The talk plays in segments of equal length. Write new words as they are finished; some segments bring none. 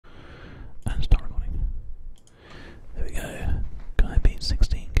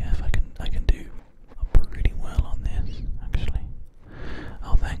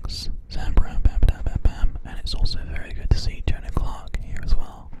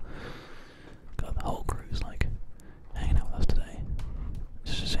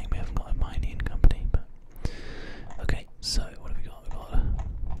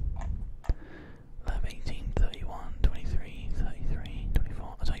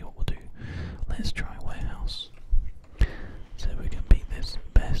Let's try warehouse. See if we can beat this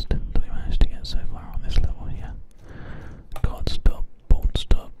best that we managed to get so far on this level here. God, stop, boom,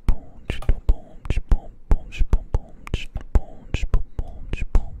 stop, boom, boom, boom, boom, boom, boom, boom,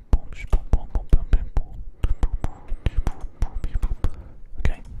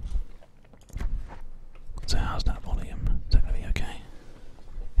 okay. So how's that volume? Is that gonna be okay?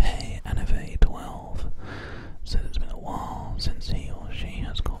 Hey, NFA12 says it's been a while since he or she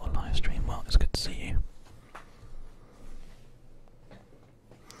has got a live stream. Well, it's good to see you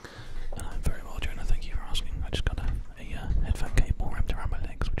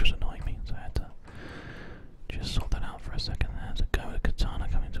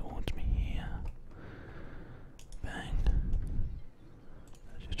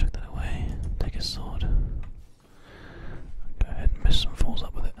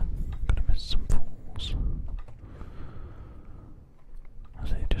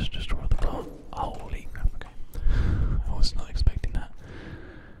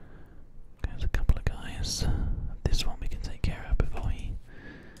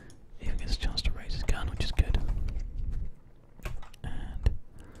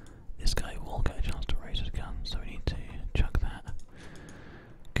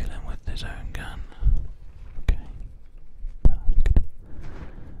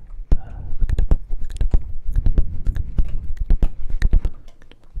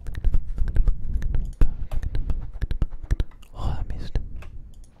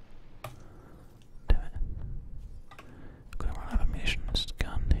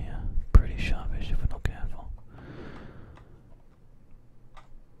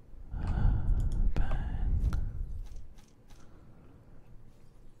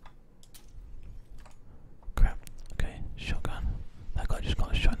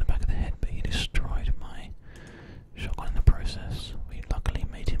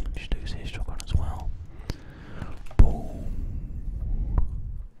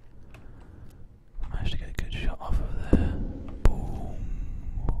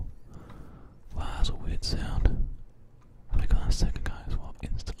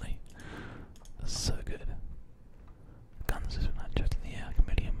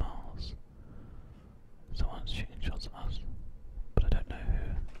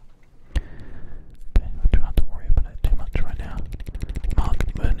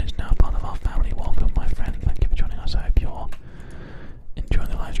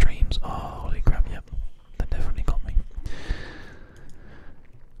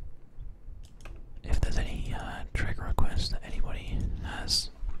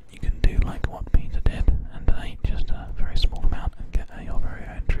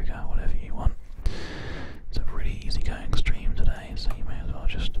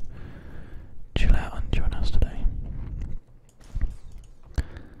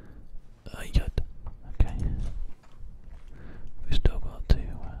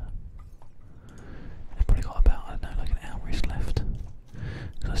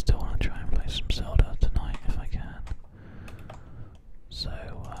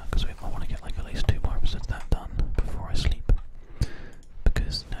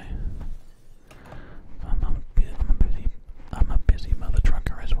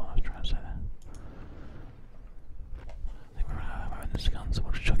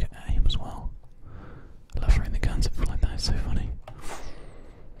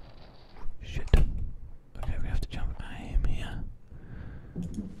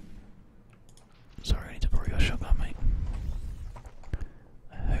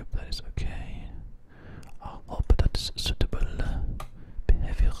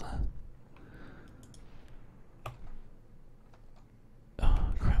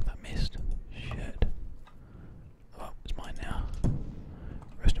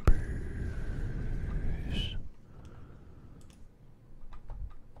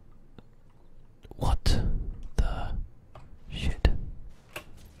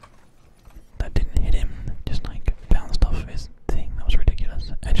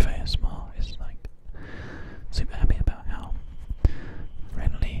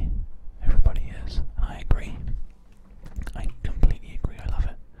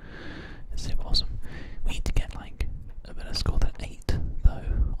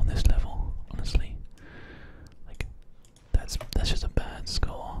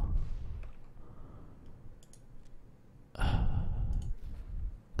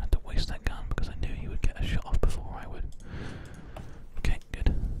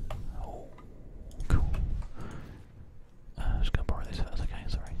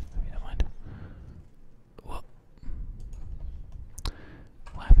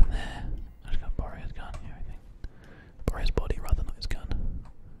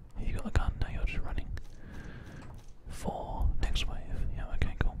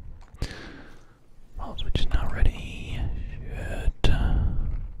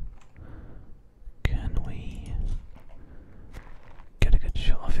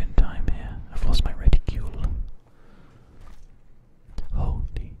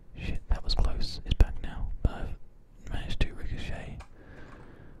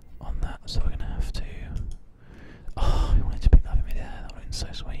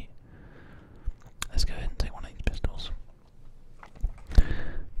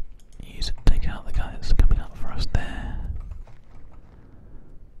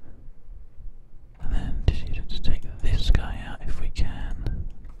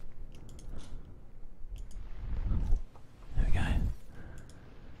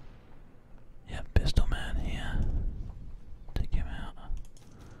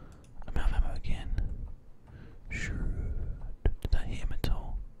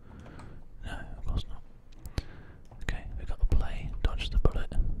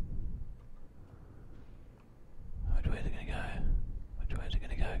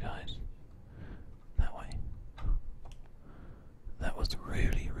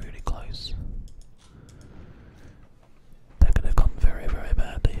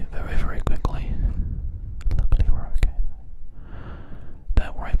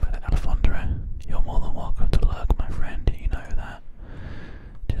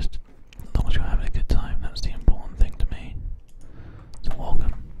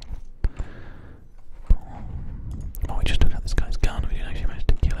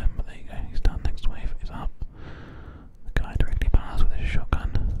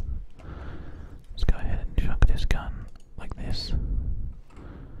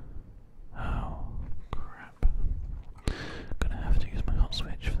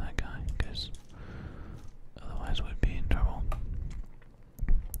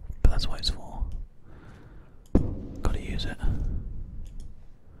that's what it's for. Gotta use it.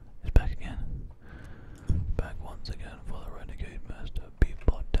 It's back again. Back once again for the renegade master.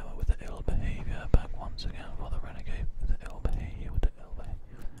 Bluepoint tower with the ill behavior. Back once again for the renegade with the ill behavior. With the ill behavior.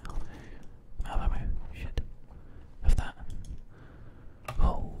 How about me? Shit. Have that.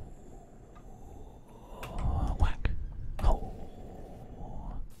 Oh. Whack. Oh.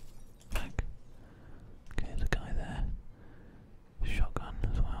 Whack. Okay, there's a guy there. Shotgun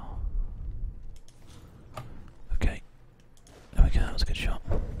as well. Okay. There we go, that was a good shot.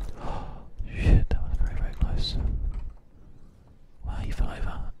 Shit, that was very, very close. Wow, you fell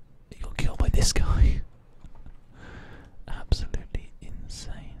over. You got killed by this guy. Absolutely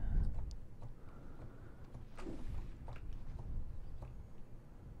insane.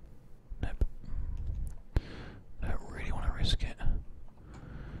 Nope. I don't really want to risk it.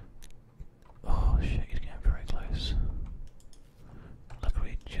 Oh shit, he's getting very close.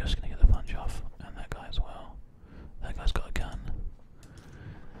 Luckily, just gonna get the punch off, and that guy as well. That guy's got a gun.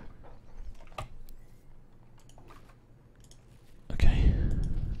 Okay.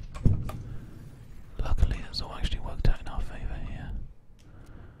 Luckily, that's all actually worked out in our favour here.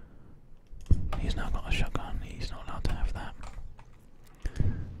 He's now got a shotgun, he's not allowed to have that.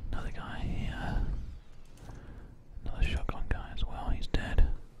 Another guy here. Another shotgun guy as well, he's dead.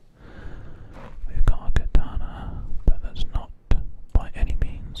 We've got a katana, but that's not by any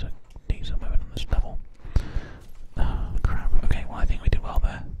means a decent weapon on this level. Oh, crap. Okay, well I think we did well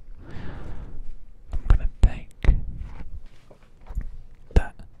there. I'm gonna take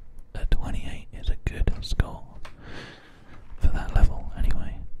that. A 28 is a good score for that level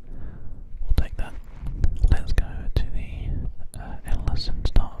anyway. We'll take that. Let's go to the endless and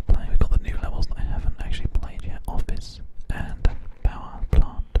start playing. We've got the new levels that I haven't actually played yet. Office and power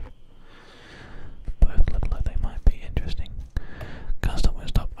plant. Both look like they might be interesting. Can't stop, won't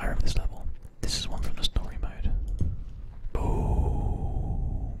stop. I remember this level. This is one from the story mode.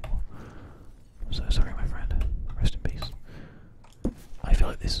 Boom. I'm so sorry, my friend. Rest in peace. I feel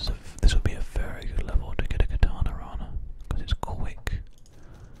like this would be a very good level to get a katana on, because it's quick.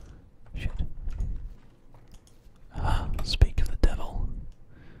 Shit. Ah, speak of the devil,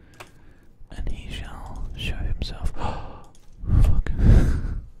 and he shall show himself. Oh, fuck.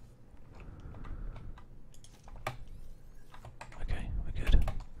 Okay, we're good.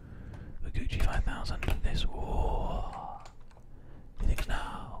 We're Gucci 5000 for this. Whoa. He thinks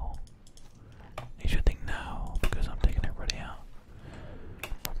now. He should think now, because I'm taking everybody out.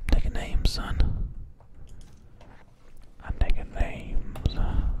 Taking names, son. I'm taking names.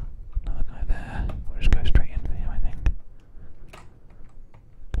 Another guy there. We'll just go straight in for him, I think.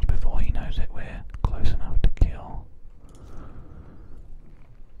 Because before he knows it, we're close enough to kill.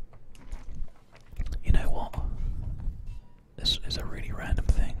 You know what? This is a really random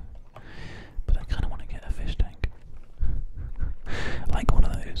thing, but I kind of want to get a fish tank. Like one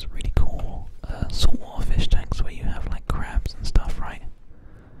of those really cool saltwater fish tanks where you have like crabs and stuff, right?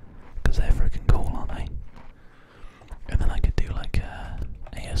 Because they're freaking cool, aren't they? And then I could do like a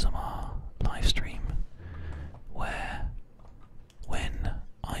ASMR live stream where, when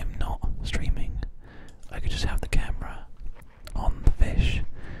I'm not streaming, I could just have the camera on the fish,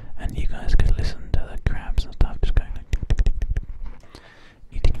 and you guys could listen to the crabs and stuff just going like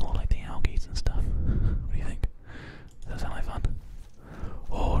eating all like the algae and stuff. What do you think? Does that sound like fun?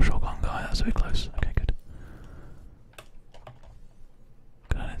 Oh, shotgun guy, that's a bit close. Okay, good.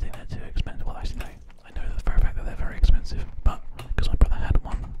 I don't think they're too expensive. Well, actually, no. I know for a fact that they're very expensive, but because my brother had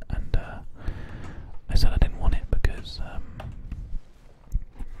one, and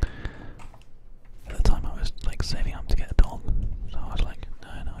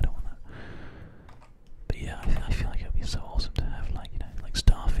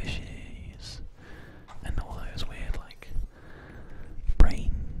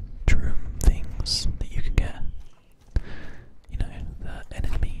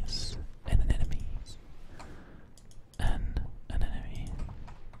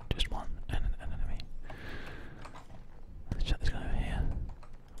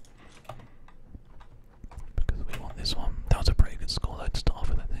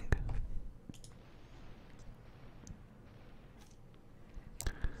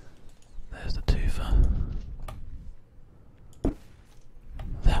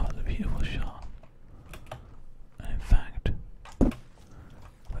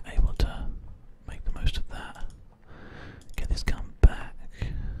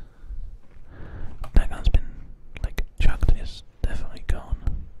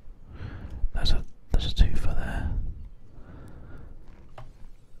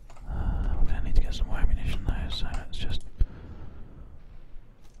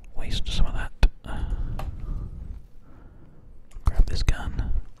waste some of that. Grab this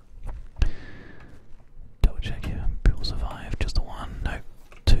gun. Double check here. People survive. Just the one. No,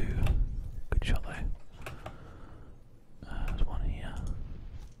 two. Good shot though. There's one here.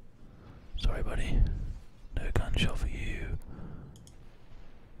 Sorry, buddy. No gunshot for you.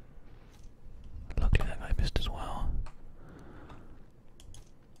 Luckily that guy missed as well.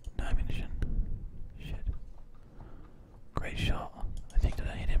 No ammunition. Shit. Great shot. I think did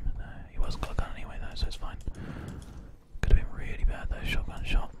I hit him? No, he wasn't got a gun anyway though, so it's fine. Could have been really bad though, shotgun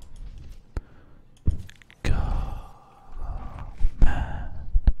shot. God, man.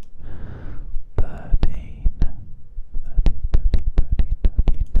 13.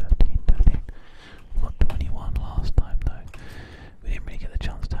 We got 21 last time though. We didn't really get the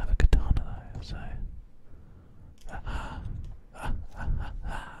chance to have a katana though, so.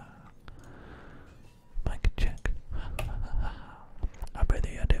 Bank check. I bet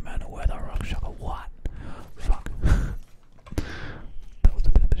the idea man where the rock shot or what? Fuck. That was a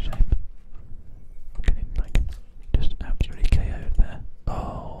bit of a shame. Getting like just absolutely KO'd there.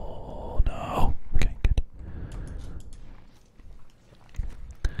 Oh no. Okay, good.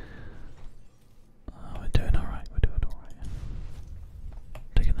 Oh, we're doing alright, we're doing alright.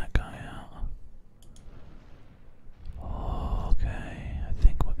 Taking that guy out. Okay, I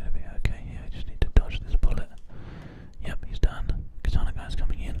think we're gonna be okay here. I just need to dodge this bullet. Yep, he's done. Katana guy's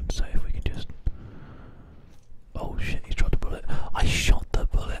coming in, so if we can just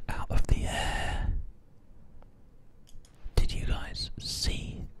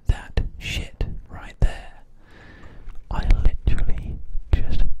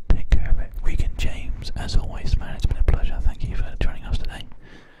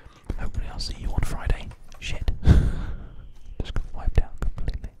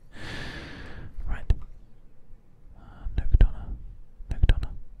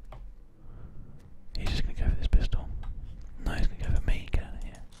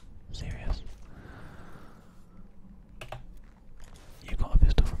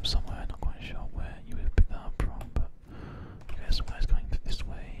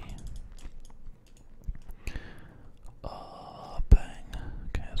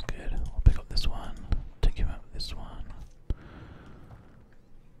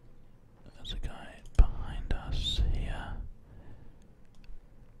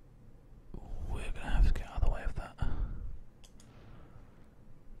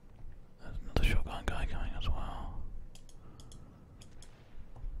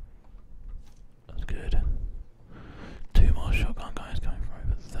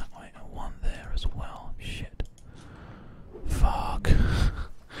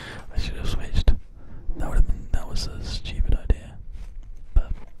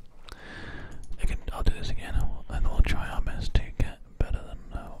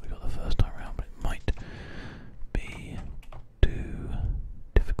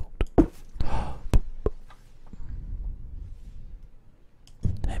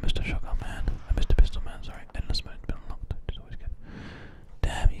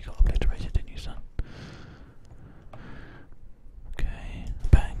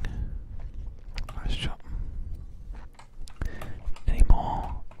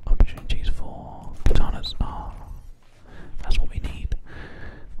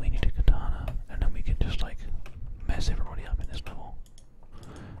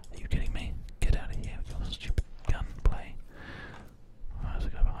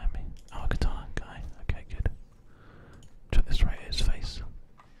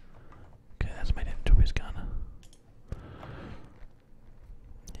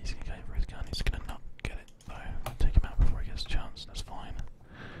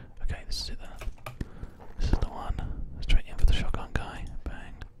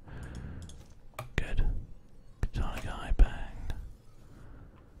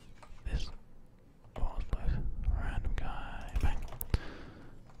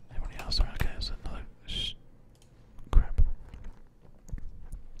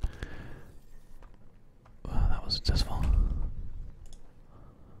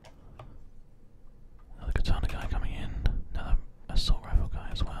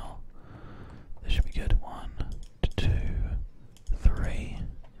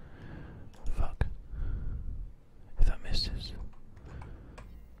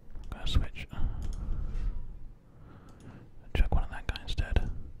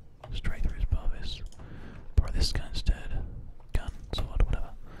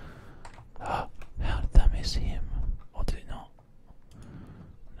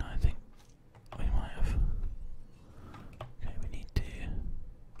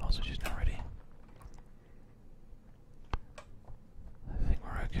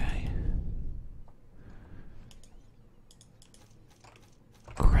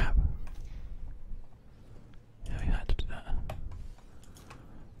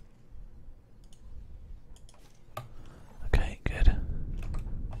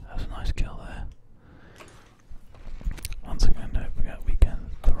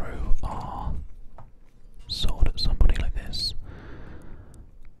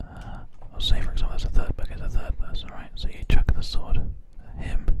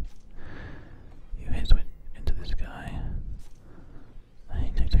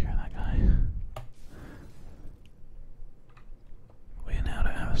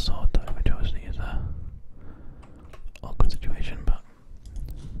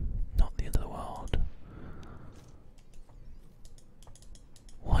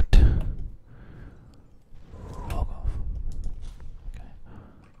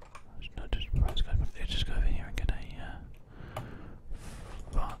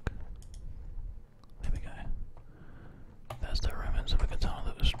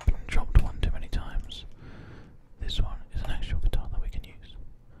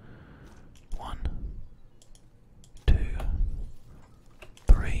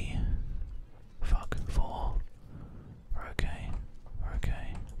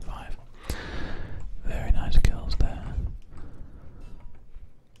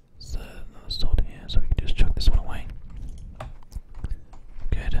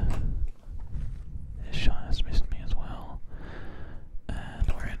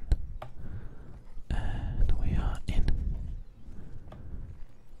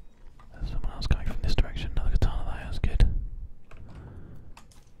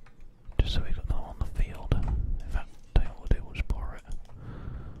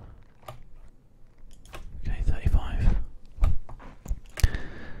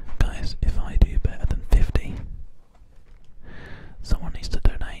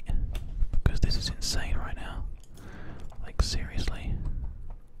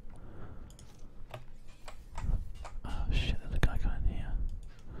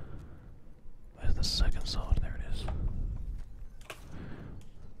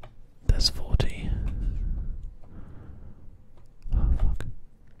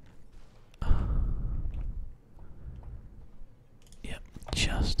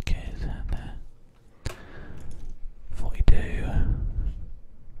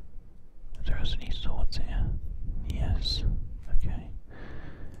swords here? Yes. Okay.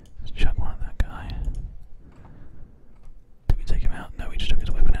 Let's chuck one at that guy. Did we take him out? No, we just took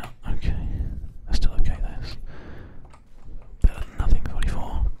his weapon out. Okay. That's still okay, that's better than nothing.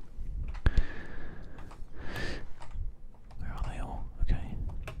 44. Where are they all? Okay.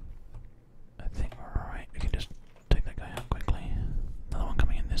 I think we're alright. We can just take that guy out quickly. Another one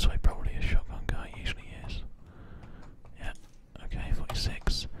coming in this way, probably a shotgun guy, usually is. Yeah. Okay,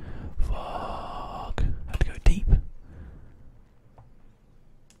 46. Fuck. Had to go deep.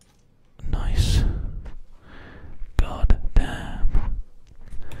 Nice.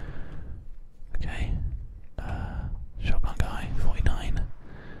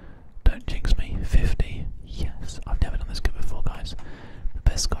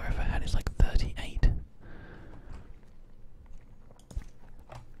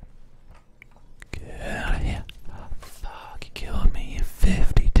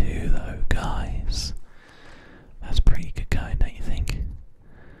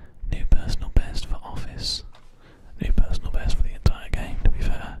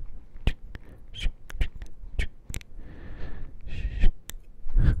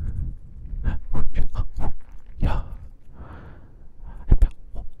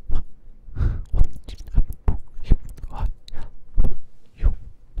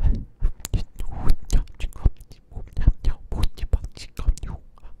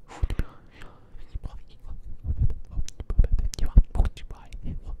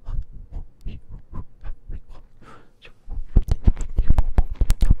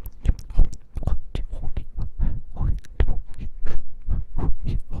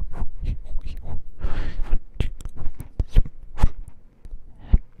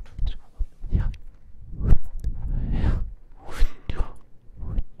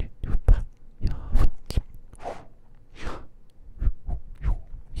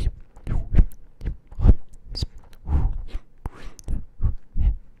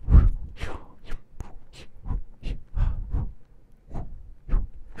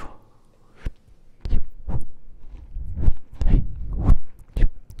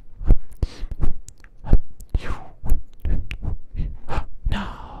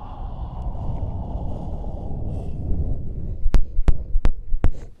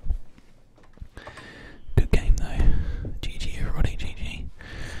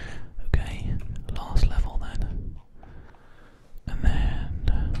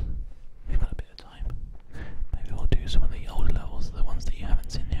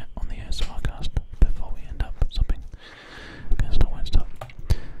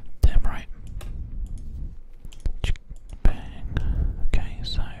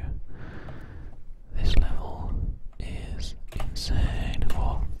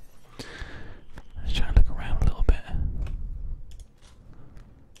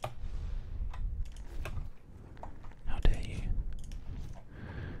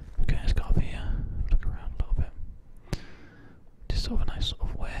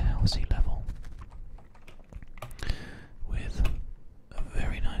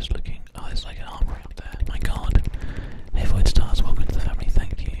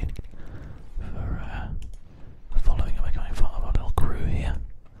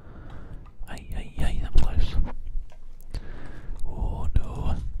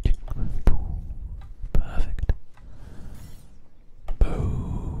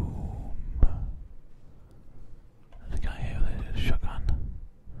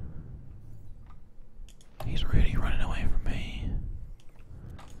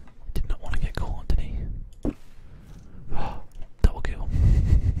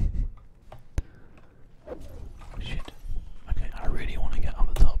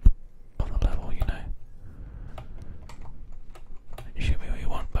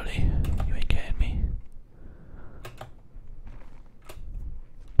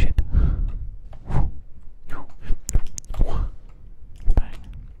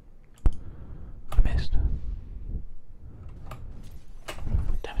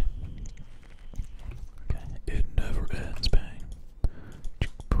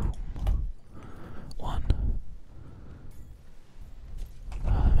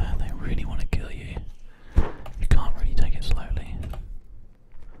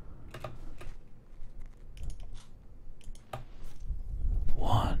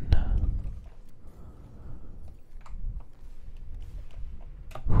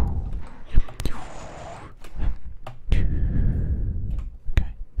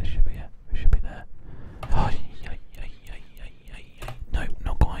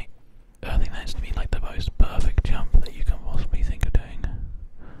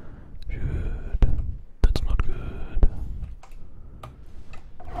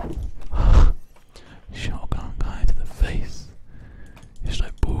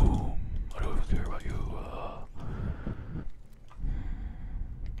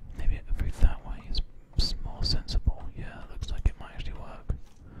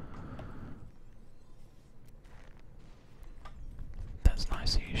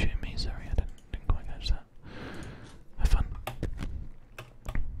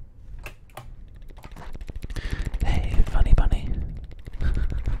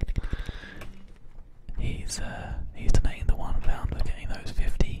 he's the